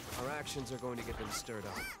 Our actions are going to get them stirred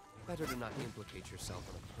up. Better to not implicate yourself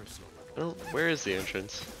on a personal level. Oh, where is the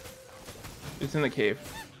entrance? It's in the cave.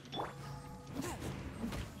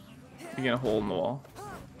 You get a hole in the wall.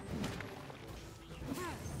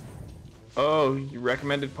 Oh, you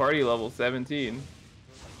recommended party level 17.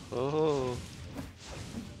 Oh.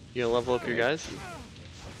 You gonna level up your guys?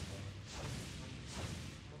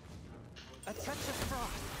 A touch of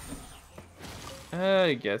frost.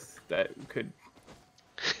 I guess that could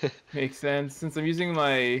make sense. Since I'm using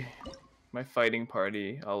my fighting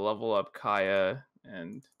party, I'll level up Kaya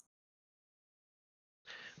and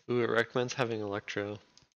Ooh, it recommends having Electro.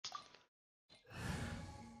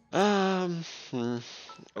 I guess.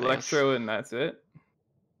 Electro, and that's it.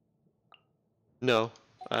 No,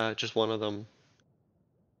 just one of them.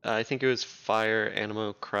 I think it was Fire,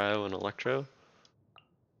 Animo, Cryo, and Electro.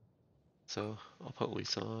 So I'll put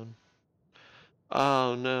Lisa on.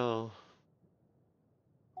 Oh no.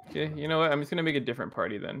 Okay, you know what? I'm just gonna make a different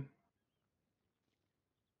party then.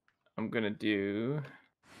 I'm gonna do.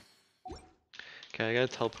 Okay, I gotta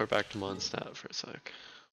teleport back to Mondstadt for a sec.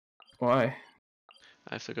 Why?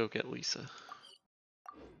 I have to go get Lisa.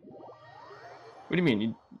 What do you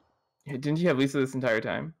mean? Didn't you have Lisa this entire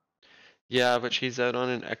time? Yeah, but she's out on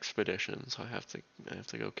an expedition, so I have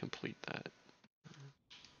to go complete that.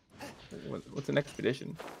 What's an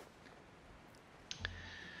expedition?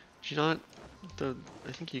 She's not the.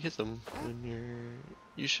 I think you get them when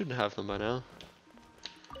you should have them by now.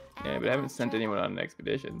 Yeah, but I haven't sent anyone on an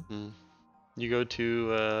expedition. You go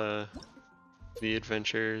to the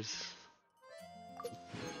adventures,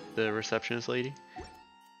 the receptionist lady.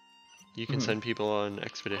 You can send people on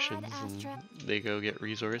expeditions and they go get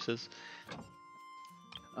resources.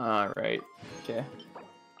 Alright, okay.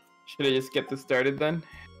 Should I just get this started then?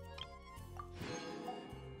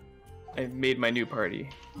 I've made my new party.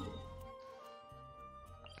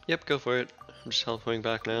 Yep, go for it. I'm just teleporting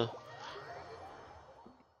back now.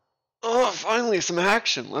 Oh, finally some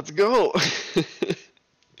action. Let's go. I'm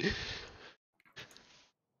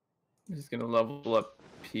just gonna level up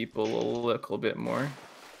people a little bit more.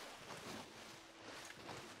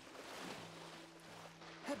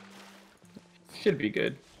 Should be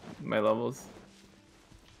good, my levels.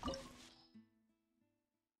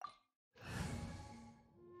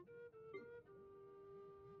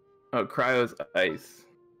 Oh, Cryo's ice.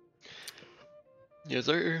 Yes,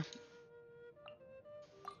 sir.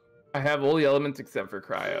 I have all the elements except for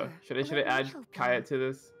Cryo. Should I add Kaya to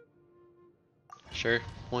this? Sure,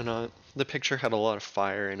 why not? The picture had a lot of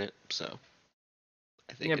fire in it, so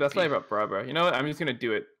I think Yeah, but that's why I brought Barbara. You know what? I'm just gonna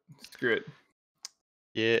do it. Screw it.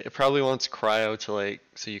 Yeah, it probably wants Cryo to like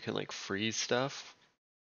so you can like freeze stuff.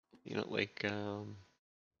 You know, like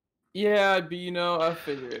Yeah, but you know, I'll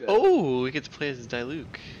figure it out. Oh, we get to play as Diluc.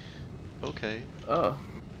 Okay. Oh.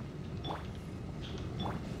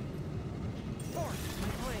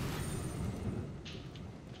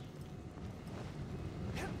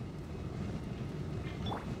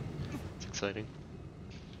 exciting.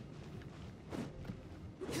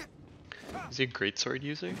 Is he a greatsword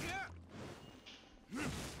user?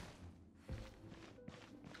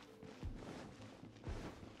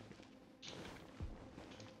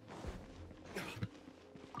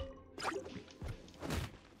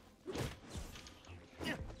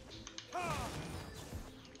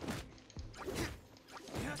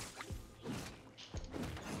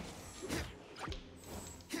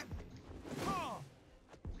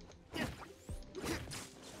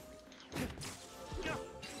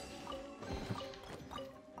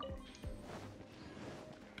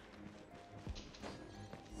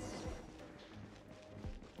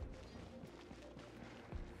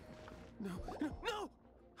 No!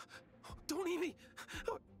 Don't eat me!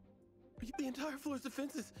 The entire floor's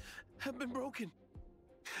defenses have been broken.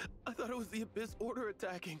 I thought it was the Abyss Order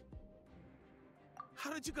attacking.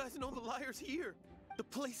 How did you guys know the liar's here? The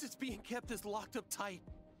place it's being kept is locked up tight.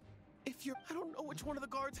 If you're... I don't know which one of the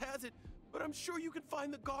guards has it, but I'm sure you can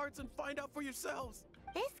find the guards and find out for yourselves.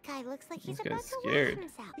 This guy looks like he's This about guy's to scared.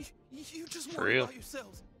 lose himself. You just For worry real. about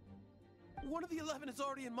yourselves. One of the 11 is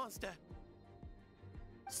already in Mondstadt.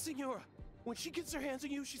 Signora, when she gets her hands on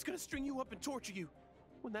you, she's gonna string you up and torture you.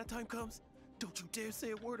 When that time comes, don't you dare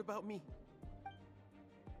say a word about me.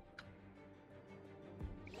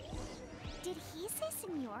 Did he say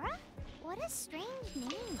Senora? What a strange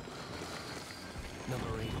name.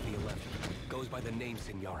 Number 8 of the 11 goes by the name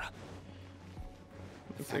Senora.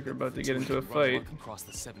 Looks like we're about to get into a Run fight. amok across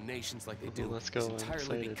the 7 nations like they do. Let's go, It's I'm entirely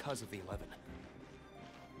excited. because of the 11.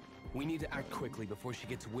 We need to act quickly before she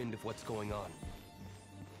gets wind of what's going on.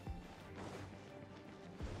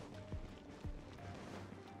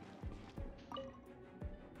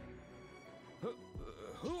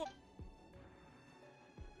 Who?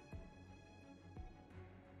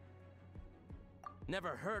 Never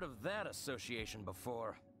heard of that association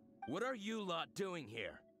before. What are you lot doing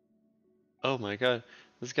here? Oh my god,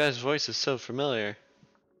 this guy's voice is so familiar.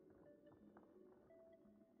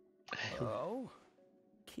 Oh?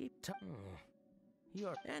 Keep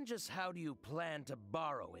You're... And just how do you plan to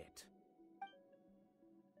borrow it?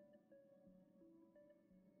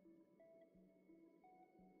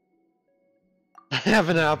 I have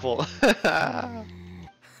an apple.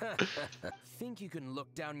 Think you can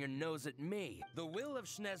look down your nose at me? The will of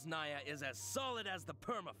Snezhnaya is as solid as the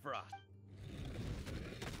permafrost.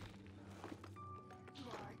 You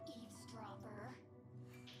are eavesdropper.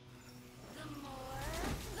 The more,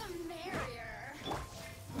 the merrier.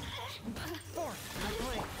 Force my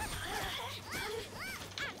blade.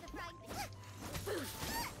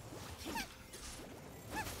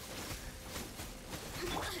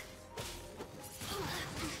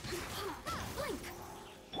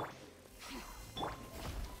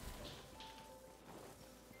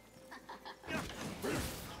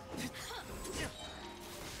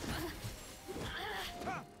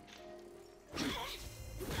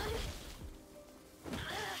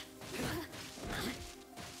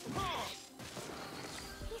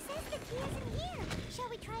 He says the key isn't here. Shall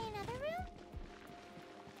we try another room?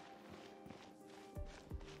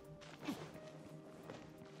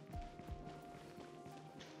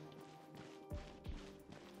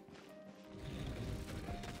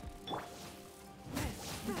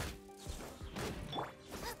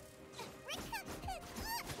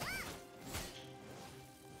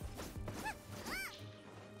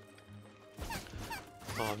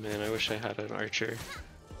 Oh man, I wish I had an archer.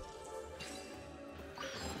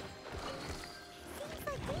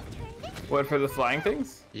 What, for the flying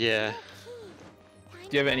things? Yeah. Do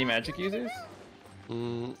you have any magic users?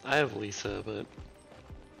 I have Lisa, but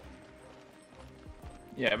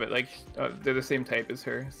Yeah, but like, they're the same type as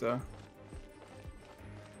her, so.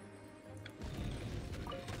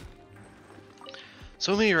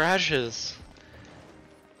 so many rashes.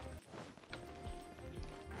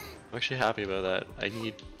 I'm actually happy about that.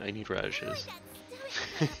 I need radishes.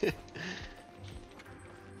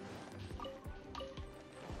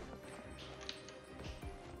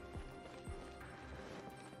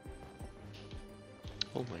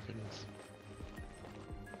 Oh my goodness.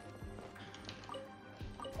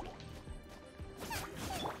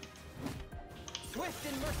 Swift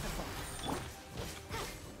and merciful.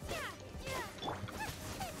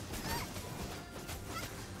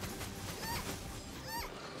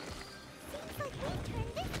 Seems like we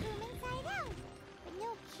turned this room inside out. But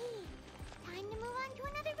no key. Time to move on to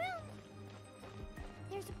another room.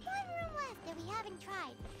 There's one room left that we haven't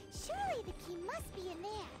tried. Surely the key must be in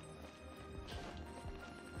there.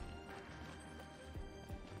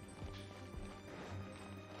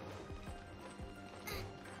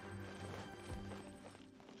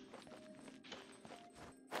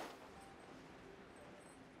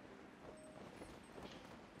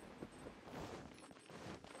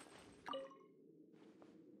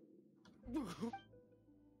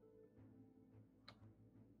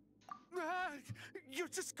 You're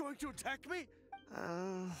just going to attack me?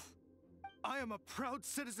 I am a proud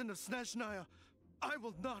citizen of Snezhnaya. I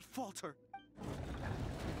will not falter.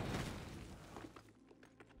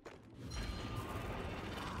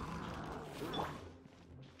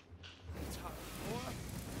 Time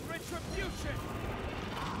for retribution!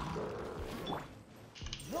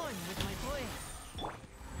 One with my blade.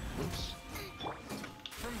 Oops.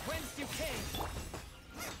 From whence you came.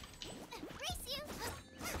 Brace you!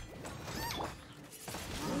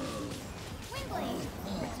 Windblade!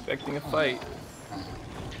 Expecting a fight.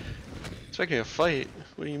 Expecting a fight?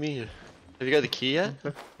 What do you mean? Have you got the key yet?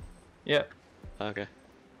 Yep. Okay.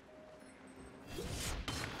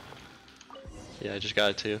 Yeah, I just got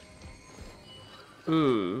it too.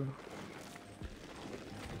 Ooh.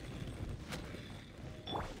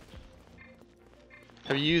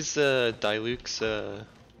 Have you used Diluc's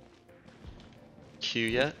Q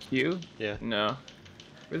yet? Q? Yeah. No.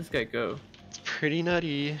 Where'd this guy go? It's pretty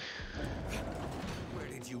nutty. Where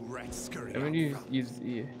did you rats scurry? I mean, use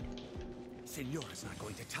E. Signora's not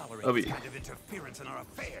going to tolerate Oh, this but- kind of interference in our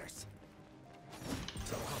affairs.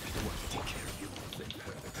 So I'll be the one to take care of you. Save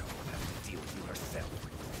her the trouble of having to deal with you herself.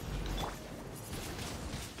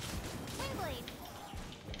 Windblade!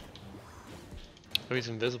 Oh, he's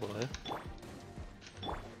invisible, eh?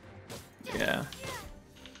 Yeah.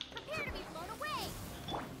 Prepare to be blown away!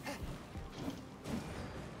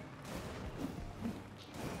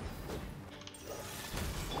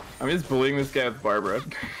 I'm just bullying this guy with Barbara.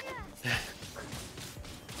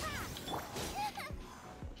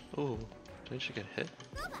 Oh, did she get hit?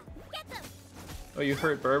 Oh, you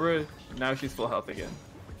hurt Barbara? Now she's full health again.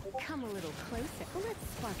 Come a little closer.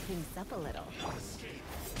 Let's spark things up a little.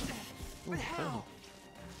 Ooh, wow.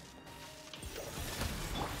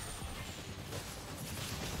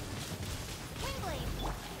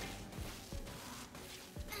 Windblade!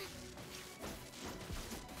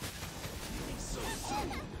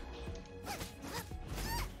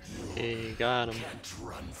 Hey, got him. Can't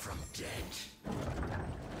run from dead.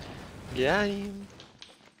 Got him.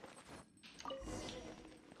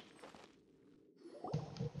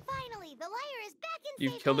 Finally, the liar is back in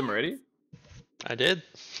You've safe killed him hands. already? I did.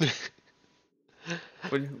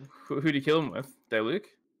 Who'd you kill him with? Diluc?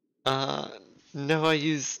 No, I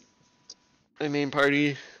used my main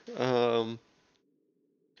party.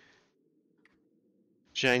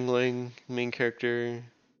 Zhangling, main character,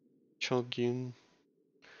 Chogyun.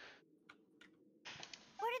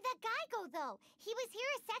 Where did that guy go, though? He was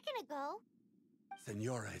here a second ago.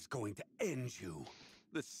 Senora is going to end you.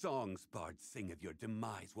 The songs bards sing of your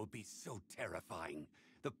demise will be so terrifying.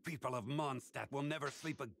 The people of Mondstadt will never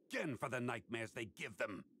sleep again for the nightmares they give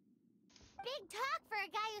them. Big talk for a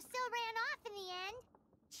guy who still ran off in the end.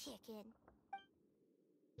 Chicken.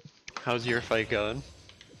 How's your fight going?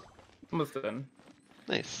 Almost done.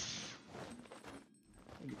 Nice.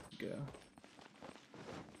 Go.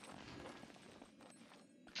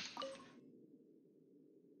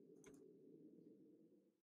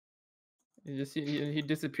 He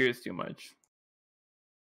disappears too much.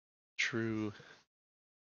 True.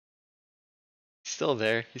 He's still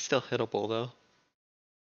there. He's still hittable though.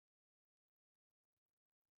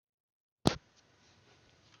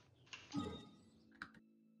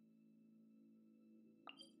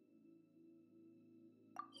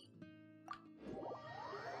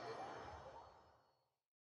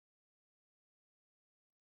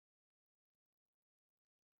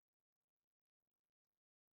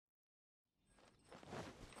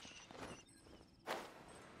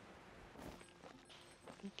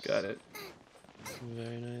 Got it.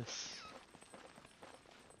 Very nice.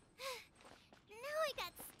 Now I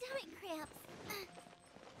got stomach cramps.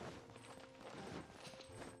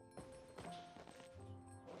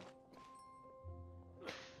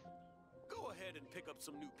 Go ahead and pick up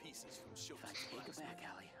some new pieces from Shota's Take it back,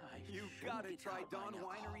 Allie. You gotta try Dawn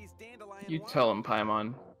Winery's dandelion You wine. tell him,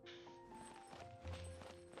 Paimon.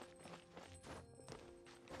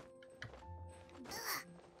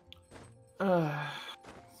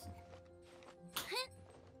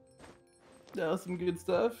 That was some good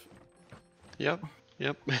stuff. Yep.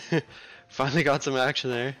 Yep. Finally got some action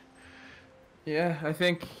there. Yeah, I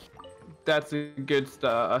think that's a good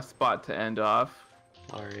spot to end off.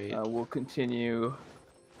 Alright. We'll continue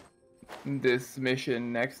this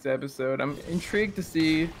mission next episode. I'm intrigued to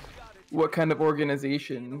see what kind of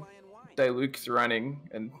organization Diluc's running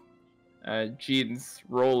and Jean's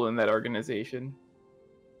role in that organization.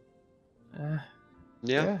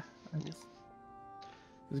 Yeah. It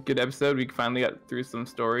was a good episode. We finally got through some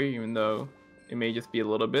story, even though it may just be a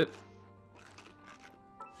little bit.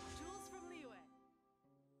 Jewels from the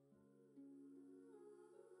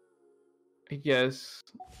I guess,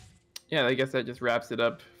 yeah, I guess that just wraps it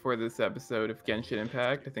up for this episode of Genshin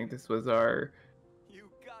Impact. I think this was our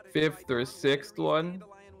 5th or 6th one.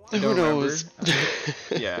 I Who don't remember. knows?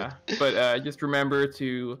 Yeah, but just remember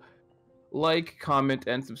to like, comment,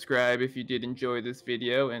 and subscribe if you did enjoy this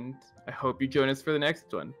video, and I hope you join us for the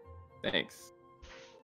next one. Thanks.